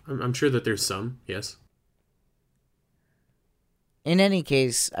portion. I'm sure that there's some, yes. In any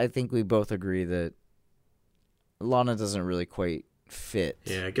case, I think we both agree that Lana doesn't really quite fit.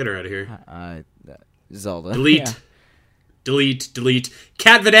 Yeah, get her out of here. Zelda. Delete. Yeah. Delete.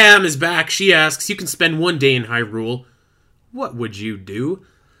 Kat Vidam is back. She asks, you can spend one day in Hyrule. What would you do?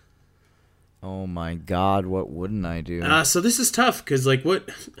 Oh my god, what wouldn't I do? So this is tough, because, like, what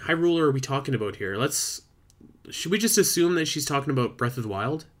Hyrule are we talking about here? Should we just assume that she's talking about Breath of the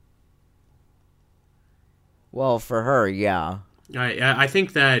Wild? Well, for her, yeah. I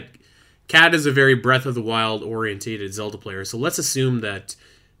think that Kat is a very Breath of the Wild orientated Zelda player, so let's assume that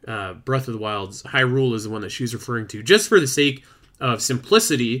Breath of the Wild's Hyrule is the one that she's referring to, just for the sake of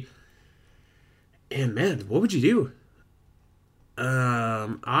simplicity. And man, what would you do?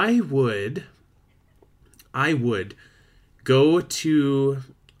 I would go to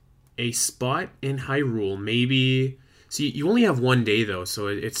a spot in Hyrule, maybe. See, you only have one day though, so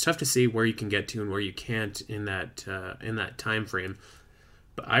it's tough to say where you can get to and where you can't in that time frame.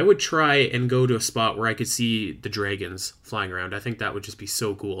 But I would try and go to a spot where I could see the dragons flying around. I think that would just be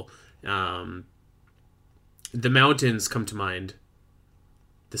so cool. The mountains come to mind.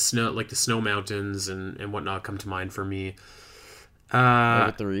 The snow mountains and whatnot come to mind for me.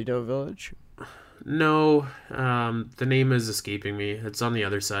 At the Rito Village? No, the name is escaping me. It's on the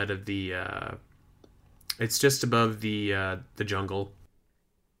other side of the. It's just above the jungle.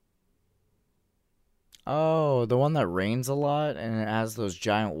 Oh, the one that rains a lot and it has those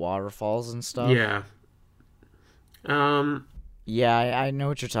giant waterfalls and stuff. Yeah. Yeah, I know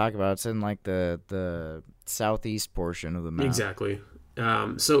what you're talking about. It's in like the southeast portion of the map. Exactly.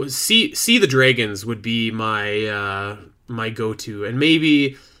 So see the dragons would be my my go-to, and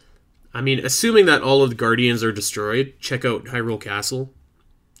maybe, I mean, assuming that all of the Guardians are destroyed, check out Hyrule Castle.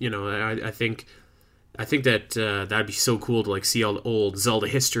 You know, I think that that'd be so cool to like see all the old Zelda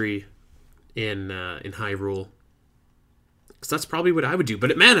history in Hyrule, because that's probably what I would do.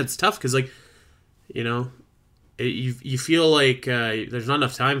 But man, it's tough because, like, you know, you feel like there's not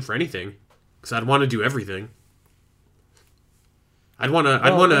enough time for anything, because I'd want to do everything. I'd wanna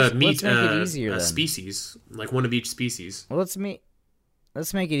let's meet make it easier a then. species, like one of each species. Well, let's make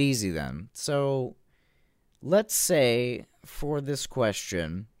it easy then. So, let's say for this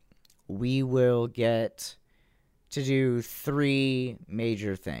question, we will get to do 3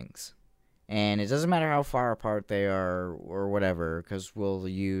 major things. And it doesn't matter how far apart they are or whatever, because we'll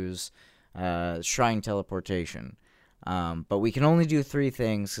use shrine teleportation. But we can only do 3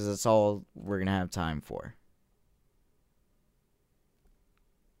 things because that's all we're going to have time for.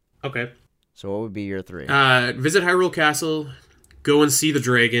 Okay. So what would be your 3? Visit Hyrule Castle, go and see the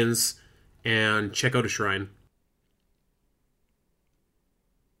dragons, and check out a shrine.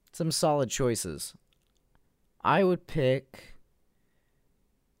 Some solid choices. I would pick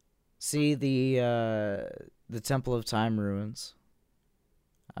see the Temple of Time ruins.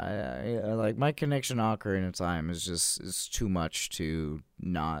 I like my connection to Ocarina of Time is too much to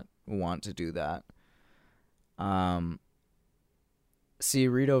not want to do that. See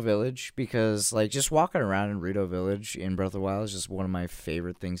Rito Village, because like just walking around in Rito Village in Breath of the Wild is just one of my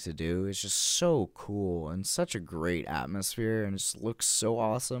favorite things to do. It's just so cool and such a great atmosphere, and it just looks so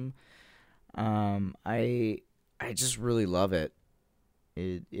awesome. I just really love it.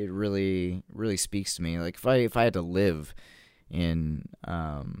 It really speaks to me. Like if I had to live in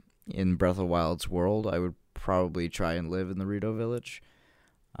Breath of the Wild's world, I would probably try and live in the Rito Village.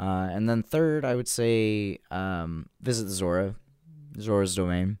 And then third, I would say visit the Zora's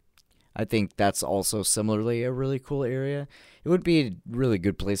Domain. I think that's also similarly a really cool area. It would be a really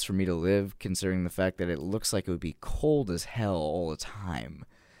good place for me to live, considering the fact that it looks like it would be cold as hell all the time.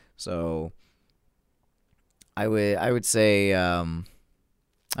 So I would say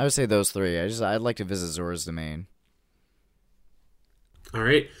those 3. I'd like to visit Zora's Domain. All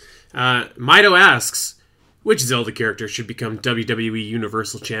right. Mido asks, which Zelda character should become WWE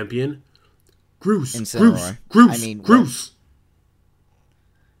Universal Champion? Groose. Groose.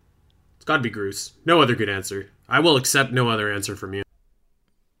 It's got to be Groose. No other good answer. I will accept no other answer from you.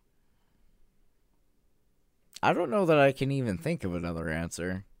 I don't know that I can even think of another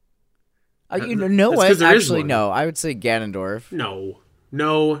answer. Actually, no. I would say Ganondorf. No.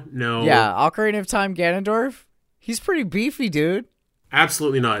 Yeah, Ocarina of Time Ganondorf? He's pretty beefy, dude.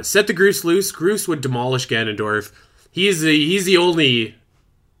 Absolutely not. Set the Groose loose. Groose would demolish Ganondorf. He's the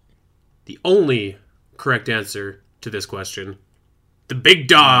only correct answer to this question. The big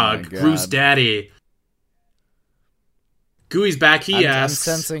dog, Groose Daddy. Gooey's back. He asks.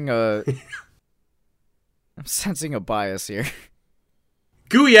 I'm sensing a bias here.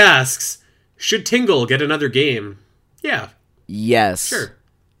 Gooey asks, should Tingle get another game? Yeah. Yes. Sure.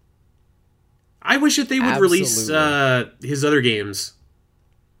 I wish that they would release his other games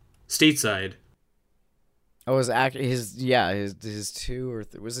stateside. Oh, his 2 or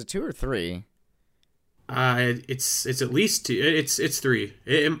was it 2 or 3? It's at least 2. It's 3.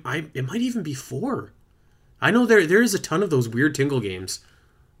 It might even be 4. I know there is a ton of those weird Tingle games.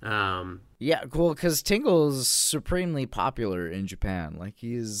 Yeah, cool, because Tingle is supremely popular in Japan. Like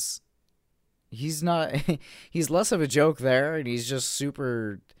he's not he's less of a joke there, and he's just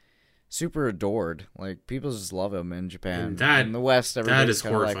super adored. Like people just love him in Japan. In the West, everybody's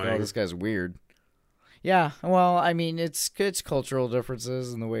kind of like, oh, this guy's weird. Yeah, well, I mean, it's cultural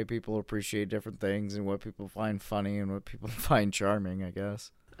differences and the way people appreciate different things and what people find funny and what people find charming, I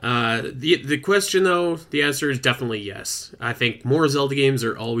guess. The question, though, the answer is definitely yes. I think more Zelda games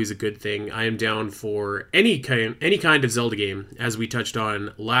are always a good thing. I am down for any kind of Zelda game, as we touched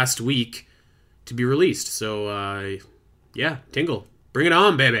on last week, to be released. So, yeah, Tingle. Bring it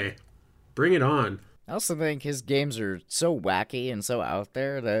on, baby. Bring it on. I also think his games are so wacky and so out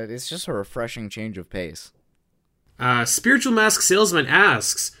there that it's just a refreshing change of pace. Spiritual Mask Salesman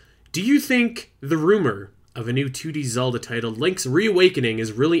asks, do you think the rumor of a new 2D Zelda title, Link's Reawakening,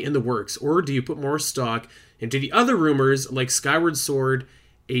 is really in the works, or do you put more stock into the other rumors like Skyward Sword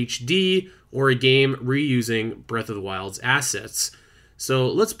HD or a game reusing Breath of the Wild's assets? So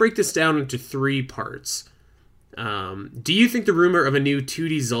let's break this down into 3 parts. Do you think the rumor of a new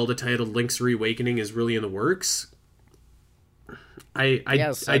 2D Zelda title, Link's Reawakening, is really in the works?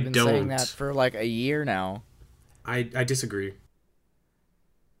 Yes, I've been saying that for like a year now. I disagree.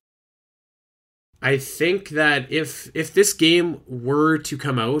 I think that if this game were to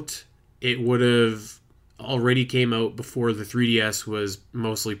come out, it would have already came out before the 3DS was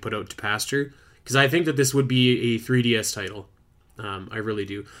mostly put out to pasture. Because I think that this would be a 3DS title. I really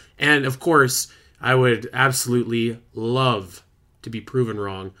do. And of course, I would absolutely love to be proven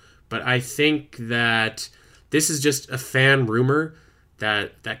wrong. But I think that this is just a fan rumor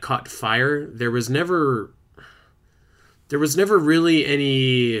that caught fire. There was never really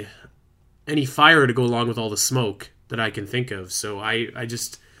any fire to go along with all the smoke that I can think of. So I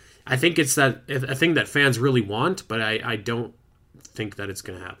think it's that a thing that fans really want, but I don't think that it's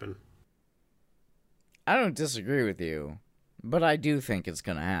going to happen. I don't disagree with you, but I do think it's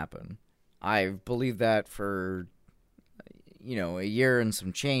going to happen. I've believed that for, a year and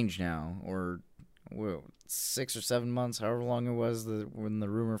some change now, or 6 or 7 months, however long it was when the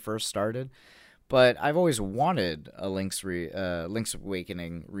rumor first started. But I've always wanted a Link's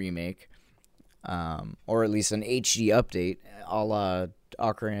Awakening remake, or at least an HD update, a la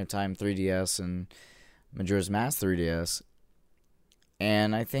Ocarina of Time 3DS and Majora's Mask 3DS.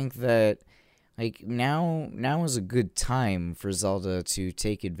 And I think that now is a good time for Zelda to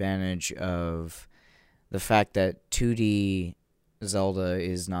take advantage of the fact that 2D Zelda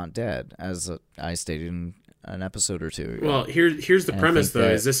is not dead, as I stated in an episode or two ago. Well, here's the premise, though.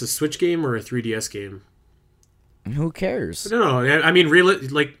 Is this a Switch game or a 3DS game? Who cares? No, I mean,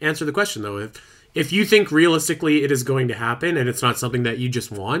 answer the question, though. If you think realistically it is going to happen and it's not something that you just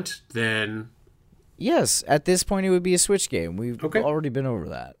want, then... Yes, at this point it would be a Switch game. We've already been over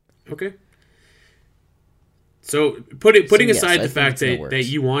that. Okay. So putting aside the fact that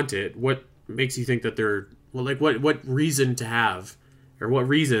you want it, what makes you think that they're... Well, like, what reason to have, or what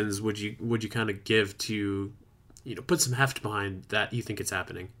reasons would you kind of give to, put some heft behind that you think it's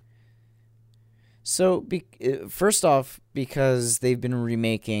happening? So, first off, because they've been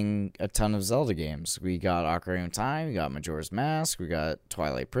remaking a ton of Zelda games. We got Ocarina of Time, we got Majora's Mask, we got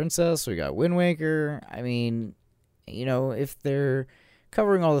Twilight Princess, we got Wind Waker. I mean, if they're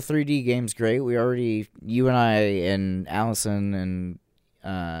covering all the 3D games, great. You and I and Allison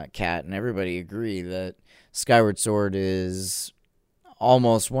and Kat and everybody agree that Skyward Sword is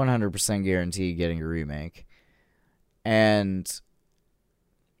almost 100% guaranteed getting a remake. And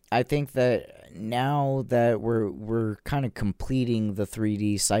I think that now that we're kind of completing the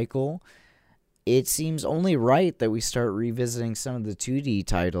 3D cycle, it seems only right that we start revisiting some of the 2D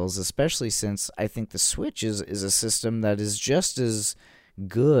titles, especially since I think the Switch is a system that is just as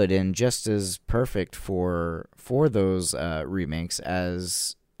good and just as perfect for those remakes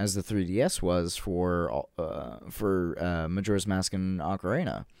as the 3DS was for Majora's Mask and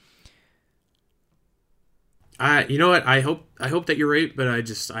Ocarina. You know what? I hope that you're right, but I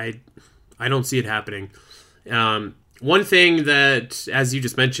don't see it happening. One thing that, as you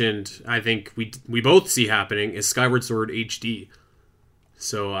just mentioned, I think we both see happening is Skyward Sword HD.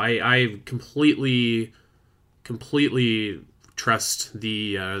 So I completely trust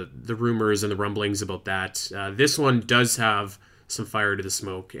the rumors and the rumblings about that. This one does have some fire to the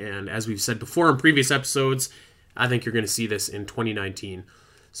smoke, and as we've said before in previous episodes, I think you're going to see this in 2019.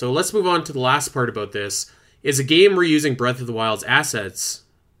 So let's move on to the last part about this. Is a game reusing Breath of the Wild's assets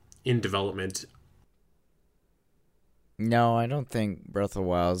in development? No, I don't think Breath of the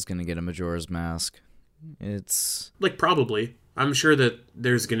Wild is going to get a Majora's Mask. It's... probably. I'm sure that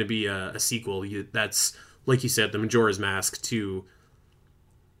there's going to be a sequel that's, like you said, the Majora's Mask to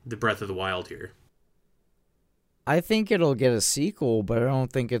the Breath of the Wild here. I think it'll get a sequel, but I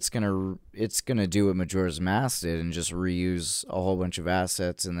don't think it's gonna do what Majora's Mask did and just reuse a whole bunch of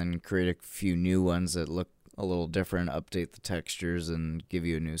assets and then create a few new ones that look a little different, update the textures, and give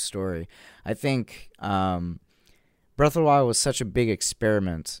you a new story. I think Breath of the Wild was such a big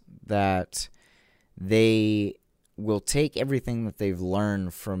experiment that they will take everything that they've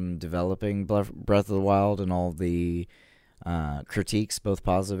learned from developing Breath of the Wild and all the critiques, both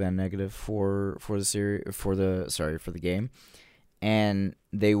positive and negative, for the game, and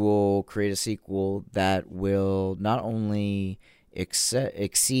they will create a sequel that will not only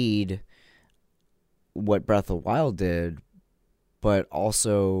exceed what Breath of the Wild did, but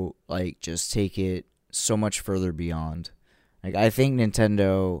also just take it so much further beyond. I think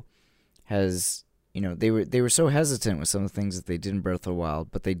Nintendo has, they were so hesitant with some of the things that they did in Breath of the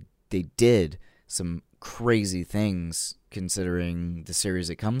Wild, but they did some crazy things considering the series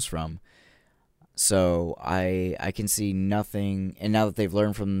it comes from. So I can see nothing, and now that they've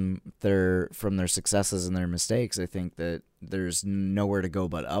learned from their successes and their mistakes, I think that there's nowhere to go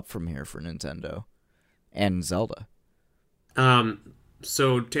but up from here for Nintendo and Zelda.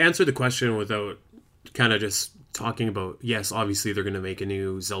 So to answer the question without kind of just talking about, yes, obviously they're going to make a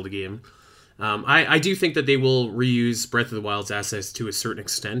new Zelda game. I do think that they will reuse Breath of the Wild's assets to a certain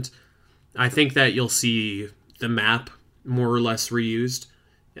extent. I think that you'll see the map more or less reused.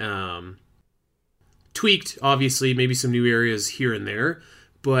 Tweaked, obviously, maybe some new areas here and there.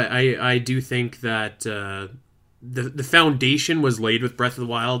 But I do think that the foundation was laid with Breath of the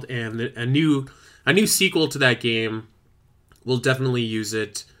Wild, and a new sequel to that game will definitely use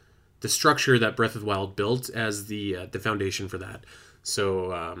it, the structure that Breath of the Wild built, as the foundation for that.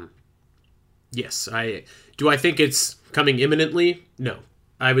 So Yes, I think it's coming imminently? No.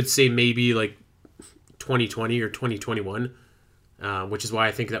 I would say maybe like 2020 or 2021, which is why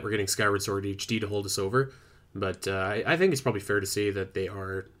I think that we're getting Skyward Sword HD to hold us over. But I think it's probably fair to say that they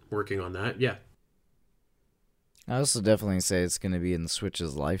are working on that. Yeah. I also definitely say it's going to be in the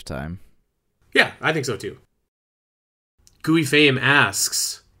Switch's lifetime. Yeah, I think so too. Gooey Fame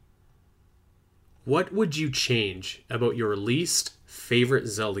asks, what would you change about your least favorite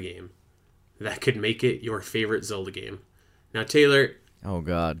Zelda game that could make it your favorite Zelda game? Now, Taylor. Oh,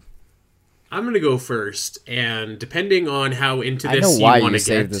 God. I'm going to go first, and depending on how into this you want to get... I know know why you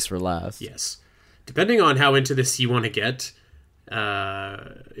saved this for last. Yes. Depending on how into this you want to get,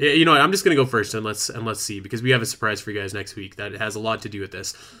 you know what, I'm just going to go first, and let's see, because we have a surprise for you guys next week that has a lot to do with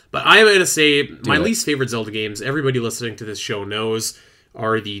this. But I am going to say my least favorite Zelda games, everybody listening to this show knows,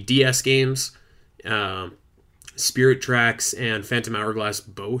 are the DS games, Spirit Tracks and Phantom Hourglass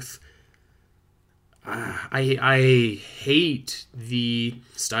both. I hate the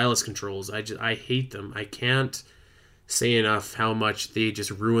stylus controls. I hate them. I can't say enough how much they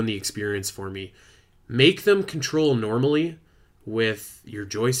just ruin the experience for me. Make them control normally with your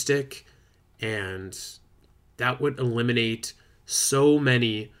joystick, and that would eliminate so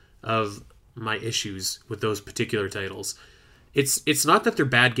many of my issues with those particular titles. It's not that they're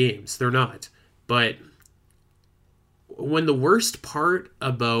bad games. They're not. But when the worst part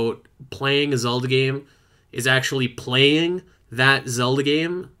about playing a Zelda game is actually playing that Zelda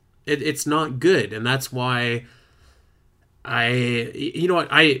game, it's not good. And that's why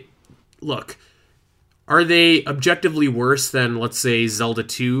look, are they objectively worse than, let's say, Zelda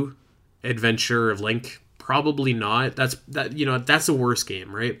 2 Adventure of Link? Probably not. That's a worse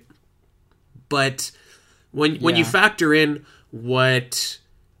game, right? But when you factor in what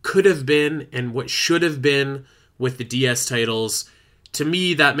could have been and what should have been with the DS titles, to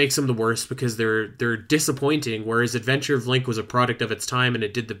me that makes them the worst, because they're disappointing, whereas Adventure of Link was a product of its time and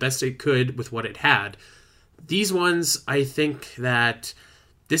it did the best it could with what it had. These ones, I think that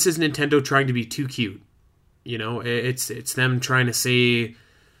this is Nintendo trying to be too cute. You know, it's them trying to say,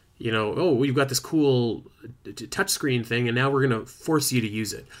 you know, oh, we've got this cool touchscreen thing and now we're going to force you to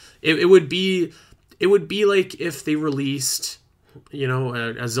use it. It would be like if they released, you know,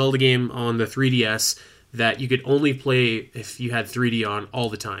 a Zelda game on the 3DS that you could only play if you had 3D on all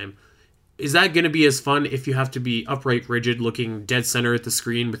the time. Is that going to be as fun if you have to be upright, rigid, looking dead center at the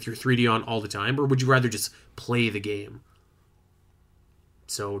screen with your 3D on all the time? Or would you rather just play the game?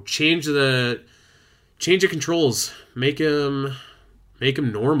 So change the controls. Make them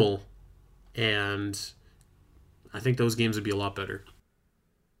normal. And I think those games would be a lot better.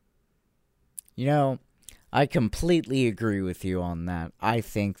 You know, I completely agree with you on that. I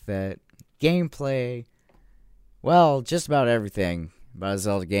think that gameplay, well, just about everything about a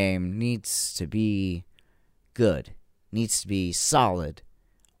Zelda game needs to be good, needs to be solid,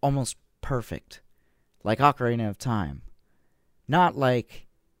 almost perfect, like Ocarina of Time, not like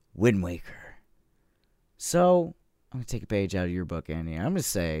Wind Waker. So, I'm going to take a page out of your book, Andy. I'm going to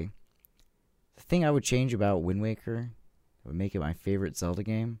say, the thing I would change about Wind Waker that would make it my favorite Zelda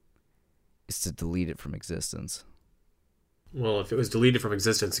game is to delete it from existence. Well, if it was deleted from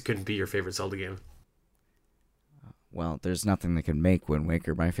existence, it couldn't be your favorite Zelda game. Well, there's nothing that can make Wind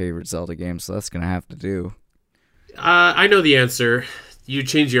Waker my favorite Zelda game, so that's going to have to do. I know the answer. You'd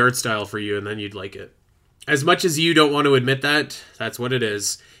change the art style for you, and then you'd like it. As much as you don't want to admit that, that's what it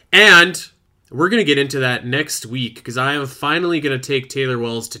is. And we're going to get into that next week, because I am finally going to take Taylor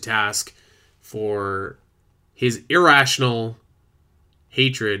Wells to task for his irrational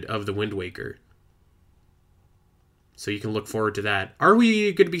hatred of the Wind Waker. So you can look forward to that. Are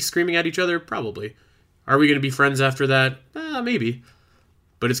we going to be screaming at each other? Probably. Are we going to be friends after that? Maybe.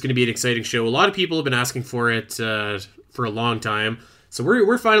 But it's going to be an exciting show. A lot of people have been asking for it for a long time. So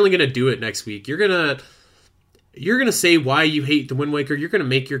we're finally going to do it next week. You're going to say why you hate the Wind Waker. You're going to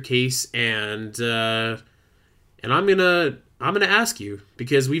make your case, and I'm going to ask you,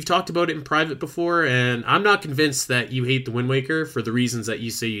 because we've talked about it in private before, and I'm not convinced that you hate the Wind Waker for the reasons that you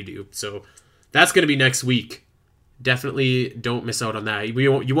say you do. So that's going to be next week. Definitely don't miss out on that.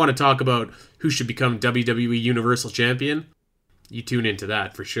 You want to talk about who should become WWE Universal Champion? You tune into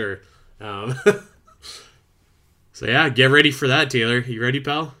that for sure. So yeah, get ready for that, Taylor. You ready,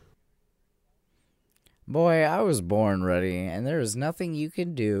 pal? Boy, I was born ready, and there's nothing you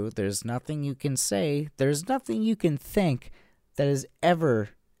can do, there's nothing you can say, there's nothing you can think that is ever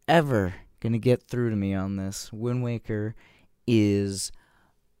going to get through to me on this. Wind Waker is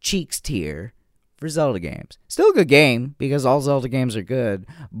cheeks tier for Zelda games. Still a good game, because all Zelda games are good,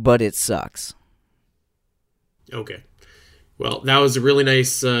 but it sucks. Okay. Well, that was a really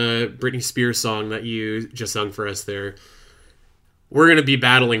nice Britney Spears song that you just sung for us there. We're going to be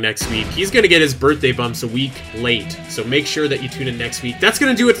battling next week. He's going to get his birthday bumps a week late, so make sure that you tune in next week. That's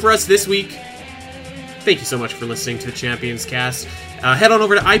going to do it for us this week. Thank you so much for listening to the Champions Cast. Head on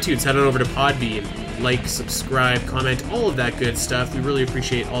over to iTunes, head on over to Podbean, like, subscribe, comment, all of that good stuff. We really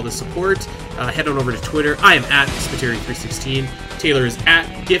appreciate all the support. Head on over to Twitter. I am at Spiteri316. Taylor is at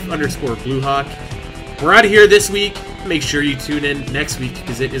GIF_Bluehawk. We're out of here this week. Make sure you tune in next week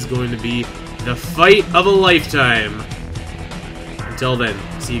because it is going to be the fight of a lifetime. Until then,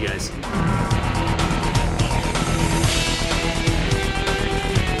 see you guys.